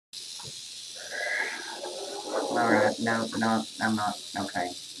All right. No, I'm not.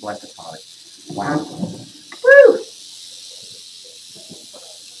 Okay. Bless his heart. Wow. Woo!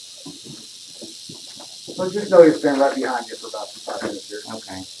 So just know he's been right behind you for about 5 minutes here.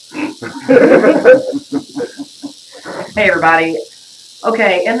 Okay. Hey, everybody.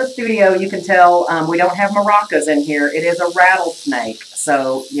 Okay, in the studio, you can tell we don't have maracas in here. It is a rattlesnake.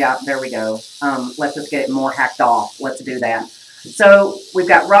 So, yeah, there we go. Let's just get it more hacked off. Let's do that. So, we've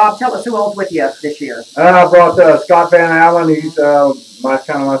got Rob. Tell us who all's with you this year. I brought Scott Van Allen. He's my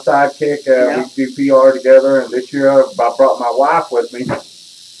sidekick. Yeah. We do PR together. And this year, I brought my wife with me.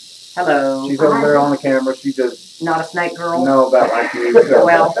 Hello. She's over there on the camera. She does not a snake girl. No, about like you. So.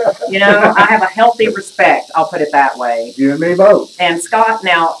 Well, you know, I have a healthy respect. I'll put it that way. You and me both. And Scott,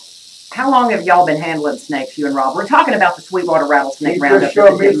 now, how long have y'all been handling snakes, you and Rob? We're talking about the Sweetwater Rattlesnake Roundup. He just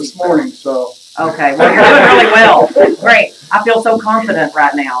showed me this morning, so. Okay, well, you're doing really well. Great. I feel so confident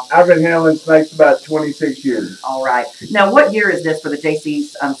right now. I've been handling snakes about 26 years. All right. Now, what year is this for the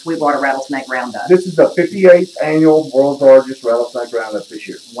Jaycees Sweetwater Rattlesnake Roundup? This is the 58th annual world's largest rattlesnake roundup this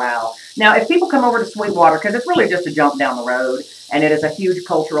year. Wow. Now, if people come over to Sweetwater, because it's really just a jump down the road, and it is a huge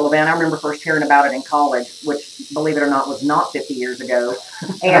cultural event. I remember first hearing about it in college, which, believe it or not, was not 50 years ago.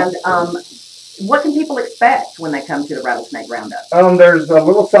 And what can people expect when they come to the Rattlesnake Roundup? There's a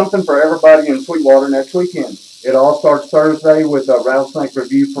little something for everybody in Sweetwater next weekend. It all starts Thursday with a Rattlesnake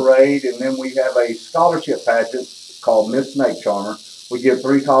Review Parade, and then we have a scholarship pageant called Miss Snake Charmer. We give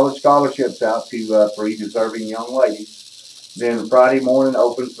 3 college scholarships out to 3 deserving young ladies. Then Friday morning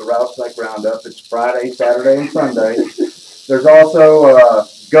opens the Rattlesnake Roundup. It's Friday, Saturday, and Sunday. There's also a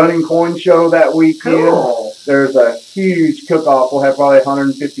gun and coin show that weekend. Cool. There's a huge cook-off. We'll have probably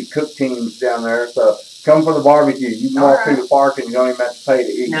 150 cook teams down there. So come for the barbecue. You can walk through the park and you don't even have to pay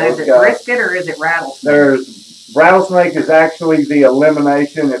to eat. Now, is it brisket or is it rattlesnake? Rattlesnake is actually the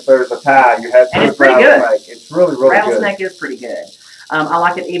elimination. If there's a tie, you have to and it's pretty rattlesnake. Good. It's really, really rattlesnake good. Is pretty good. I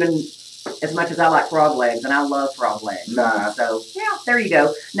like it even as much as I like frog legs, and I love frog legs. Nice. So, yeah, there you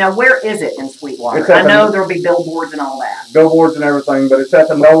go. Now, where is it in Sweetwater? I know there will be billboards and all that. Billboards and everything, but it's at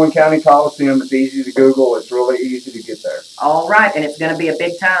the Nolan County Coliseum. It's easy to Google. It's really easy to get there. All right, and it's going to be a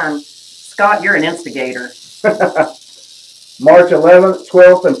big time. Scott, you're an instigator. March 11th,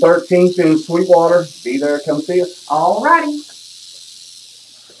 12th, and 13th in Sweetwater. Be there. Come see us. All righty.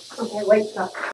 Okay, wait, stop.